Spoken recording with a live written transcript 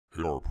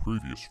In our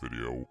previous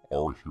video,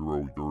 our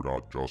hero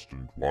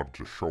urnotjustin wanted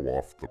to show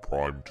off the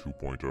Prime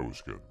 2.0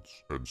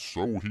 skins, and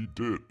so he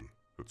did,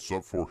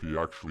 except for he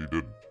actually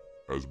didn't.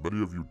 As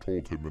many of you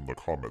told him in the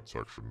comment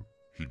section,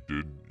 he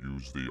did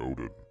use the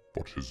Odin,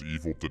 but his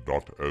evil did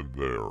not end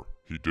there.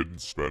 He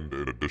didn't spend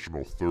an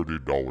additional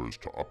 $30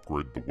 to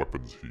upgrade the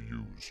weapons he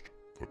used.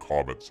 The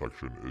comment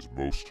section is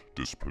most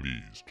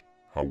displeased.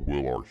 How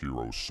will our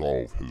hero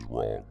solve his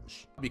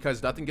wrongs?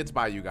 Because nothing gets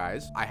by you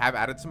guys, I have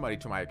added some money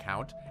to my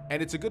account,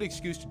 and it's a good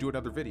excuse to do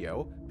another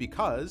video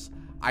because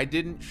I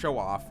didn't show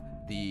off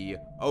the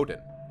Odin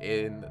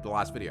in the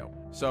last video.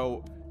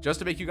 So just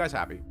to make you guys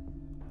happy,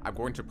 I'm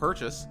going to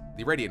purchase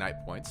the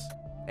Radianite points,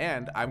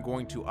 and I'm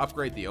going to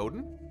upgrade the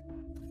Odin.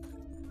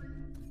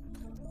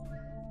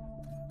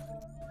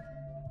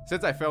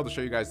 Since I failed to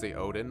show you guys the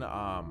Odin,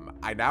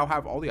 I now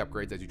have all the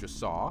upgrades as you just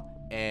saw,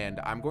 and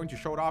I'm going to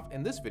show it off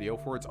in this video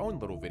for its own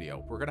little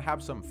video. We're gonna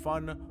have some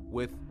fun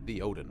with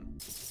the Odin.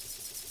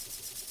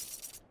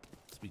 Let's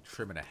be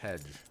trimming a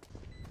hedge.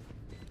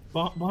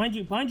 Behind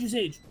you,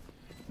 Sage.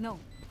 No.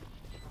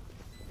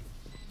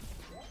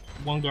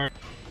 One guard.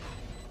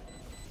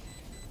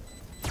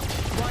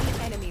 One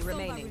enemy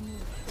remaining.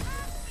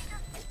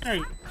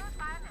 Hey.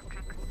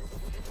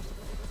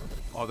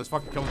 Oh, this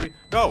fucking kills me.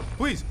 No,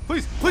 please,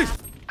 please, please.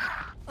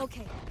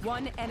 Okay.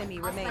 One enemy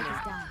remaining.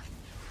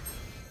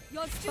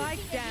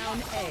 Spike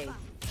down A.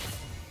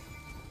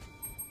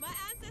 My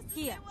ancestors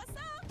Here. say what's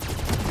up.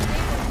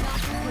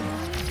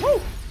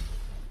 Woo!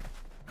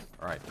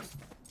 All right,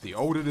 the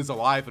Odin is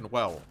alive and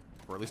well,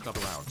 for at least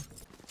another round.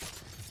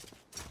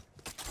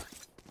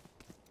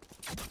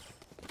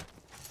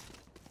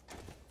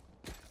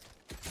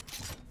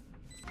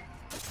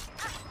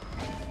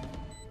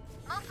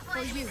 For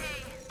you.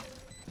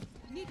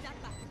 Need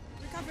that back.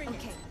 Recovering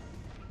Okay. it.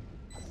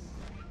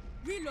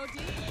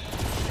 Reloading.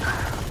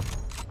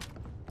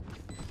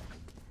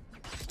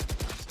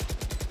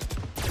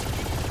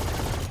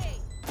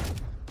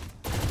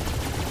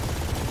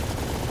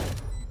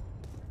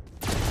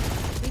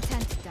 We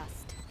turn to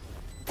dust.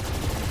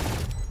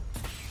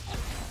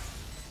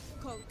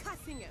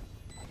 Concussing him.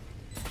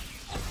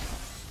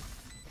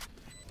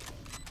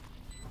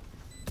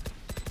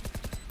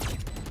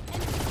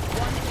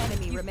 One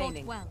enemy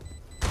remaining. Well.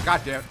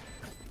 God damn.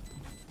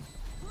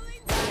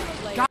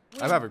 God.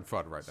 I'm having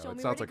fun right now. Show It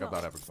me sounds where like to I'm go.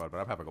 not having fun, but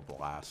I'm having a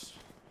blast.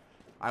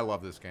 I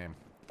love this game.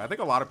 I think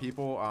a lot of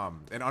people,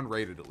 and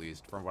unrated at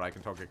least, from what I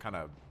can tell, get kind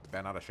of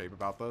bent out of shape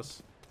about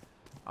this.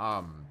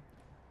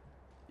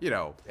 You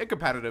know, in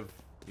competitive,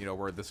 you know,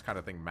 where this kind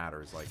of thing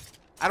matters, like,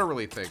 I don't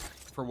really think,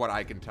 from what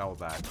I can tell,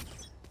 that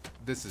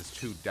this is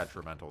too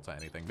detrimental to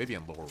anything. Maybe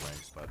in lower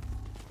ranks, but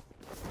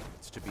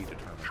it's to be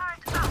determined.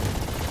 Well,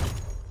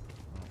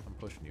 I'm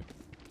pushing you.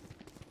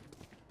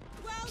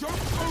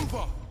 Jump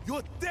over!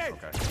 You're dead!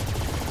 Okay.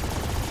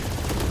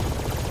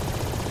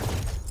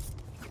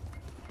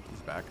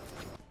 He's back.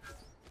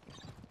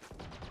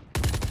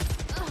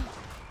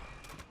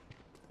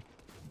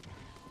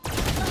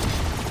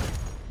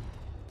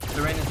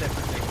 The rain is there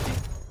for safety.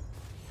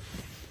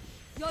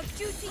 Your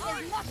duty is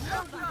not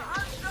over.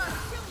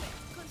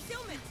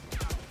 Concealment.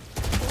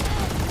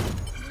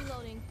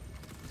 Reloading.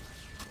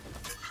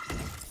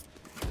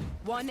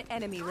 One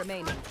enemy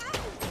remaining.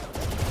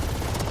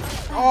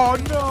 Oh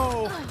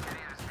no!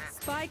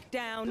 Spike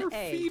down They're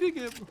A. feeding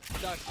him.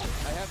 Duck,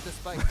 I have the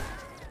spike.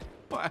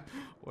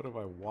 What am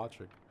I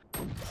watching?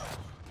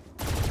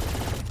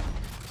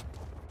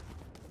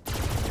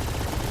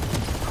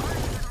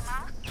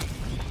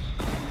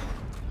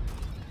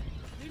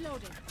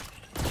 Reloading.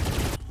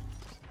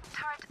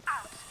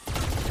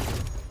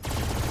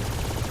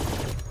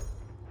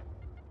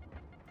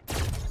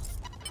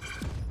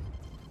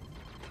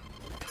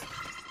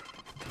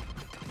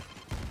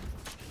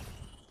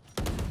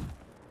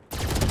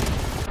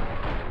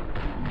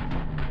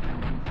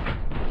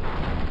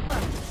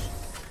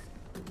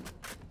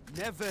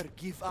 Never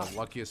give up. The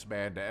luckiest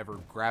man to ever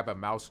grab a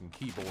mouse and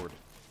keyboard.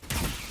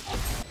 Give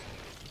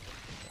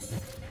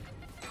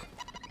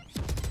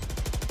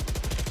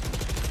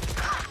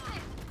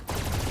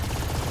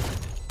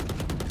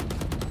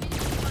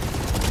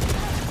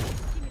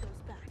me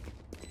those back.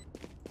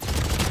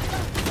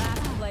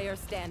 Last player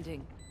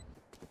standing.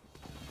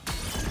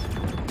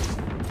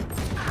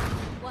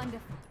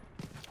 Wonderful.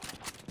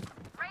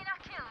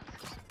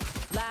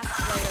 Last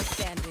player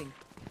standing.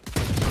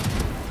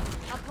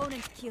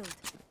 Opponent killed.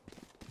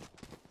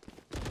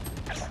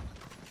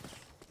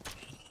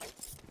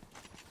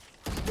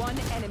 One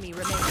enemy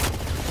remaining.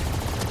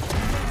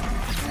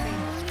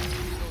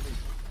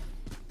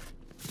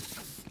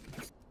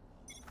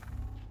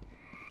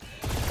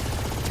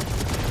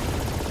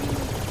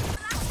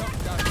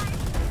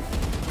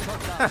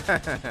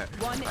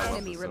 One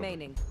enemy this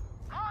remaining.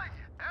 I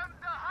am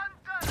the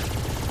hunter!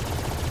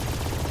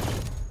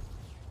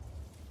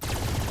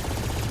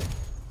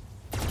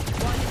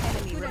 One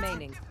enemy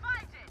remaining.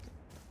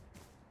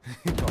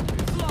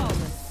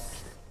 Flawless.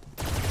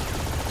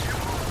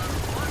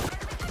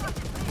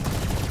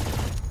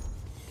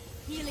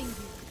 Healing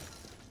you.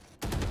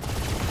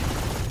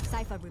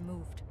 Cypher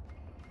removed.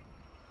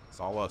 It's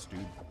all us,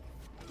 dude.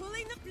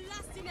 Pulling the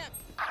blasting up.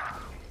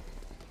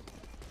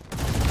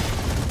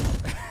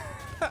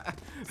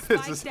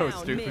 This is so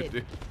down, stupid, mid.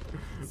 dude.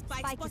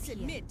 Spike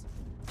spotted mid.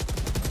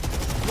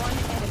 One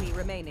enemy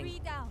remaining. 3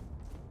 down.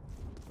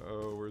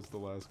 Oh, where's the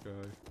last guy?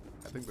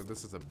 I think that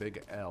this is a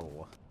big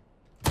L.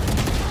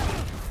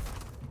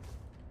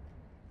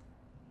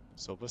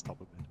 Silva's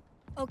top of mid.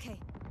 Okay.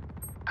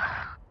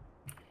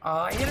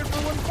 I hit it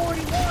for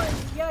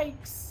 141.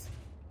 Yikes.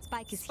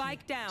 Spike is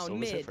Spike down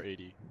Silva's hit mid. for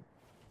 80.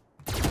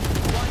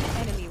 One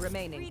enemy 3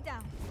 remaining.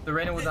 down. The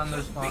Reyna was on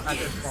their spawn. At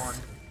their spawn.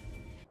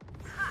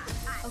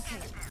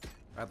 Okay.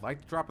 I'd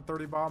like to drop a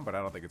 30 bomb, but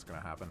I don't think it's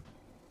gonna happen.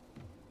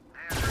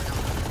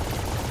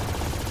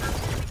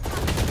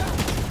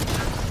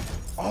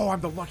 Oh,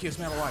 I'm the luckiest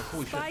man alive.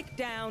 Holy shit. Spike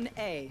down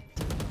A.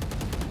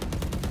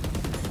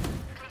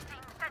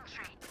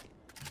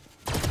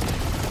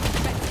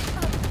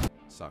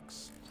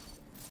 Sucks.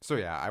 So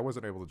yeah, I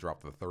wasn't able to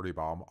drop the 30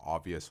 bomb,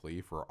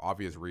 obviously, for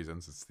obvious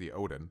reasons. It's the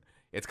Odin.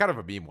 It's kind of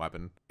a beam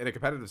weapon. In a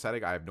competitive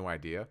setting, I have no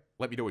idea.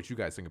 Let me know what you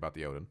guys think about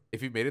the Odin.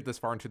 If you've made it this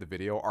far into the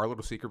video, our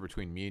little secret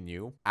between me and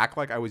you, act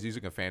like I was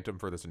using a Phantom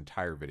for this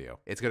entire video.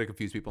 It's gonna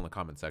confuse people in the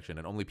comment section,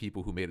 and only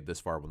people who made it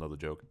this far will know the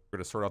joke. We're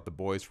gonna sort out the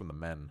boys from the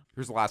men.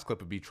 Here's the last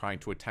clip of me trying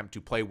to attempt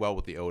to play well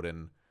with the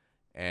Odin,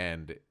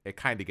 and it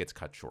kind of gets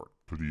cut short.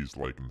 Please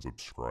like and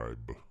subscribe.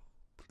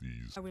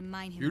 Please. I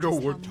remind him. You know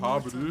just what how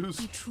time it mortal is?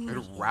 he truly In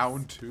is.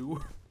 round 2?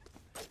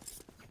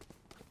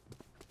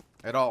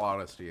 In all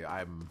honesty,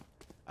 I'm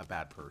a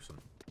bad person.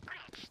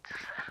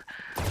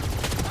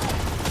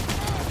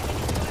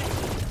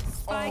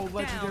 Spike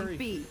legendary. down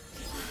B.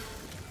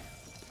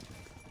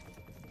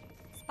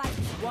 Spike.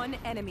 One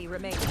enemy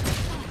remaining.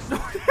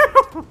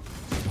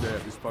 Yeah,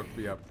 this fucked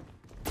me up.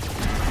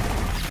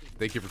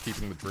 Thank you for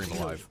keeping the dream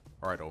alive.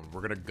 Alright, Owen, we're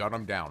gonna gun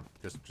them down.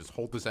 Just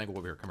hold this angle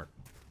over here. Come here.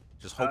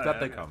 Just hope that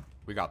they come.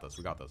 We got this.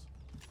 We got this.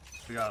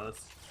 We got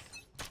this.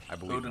 I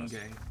believe Odin this.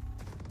 gang.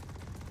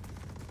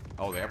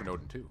 Oh, they have an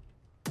Odin too.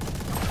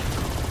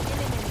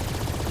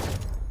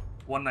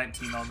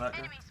 119 on that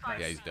guy. Nice.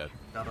 Yeah, he's dead.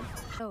 Got him.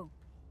 Oh.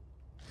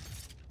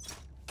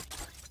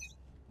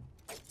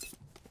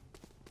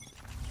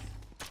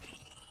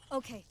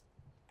 Okay.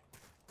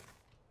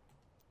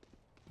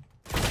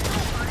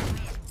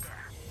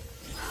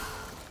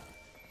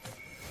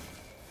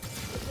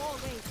 Wall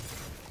raised.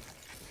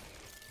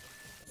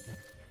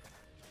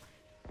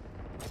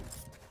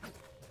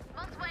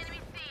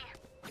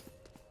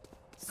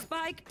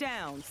 Spike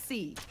down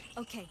C.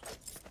 Okay.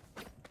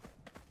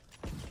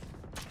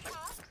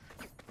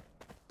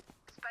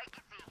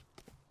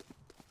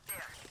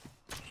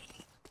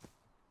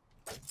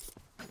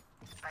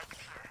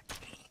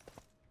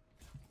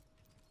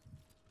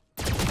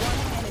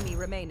 One enemy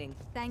remaining.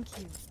 Thank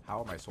you.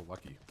 How am I so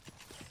lucky?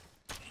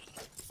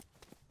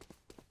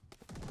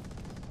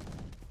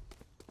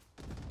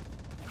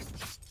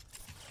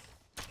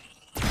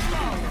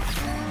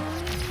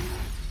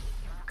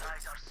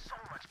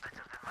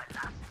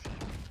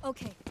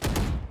 Okay.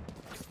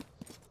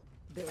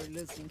 They're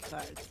losing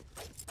cards.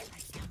 I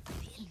can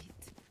feel it.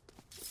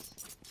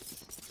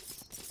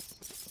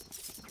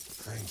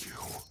 Thank you.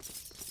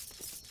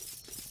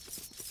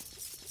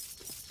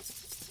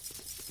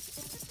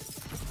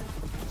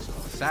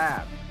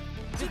 Sad.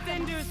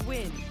 Defenders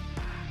win.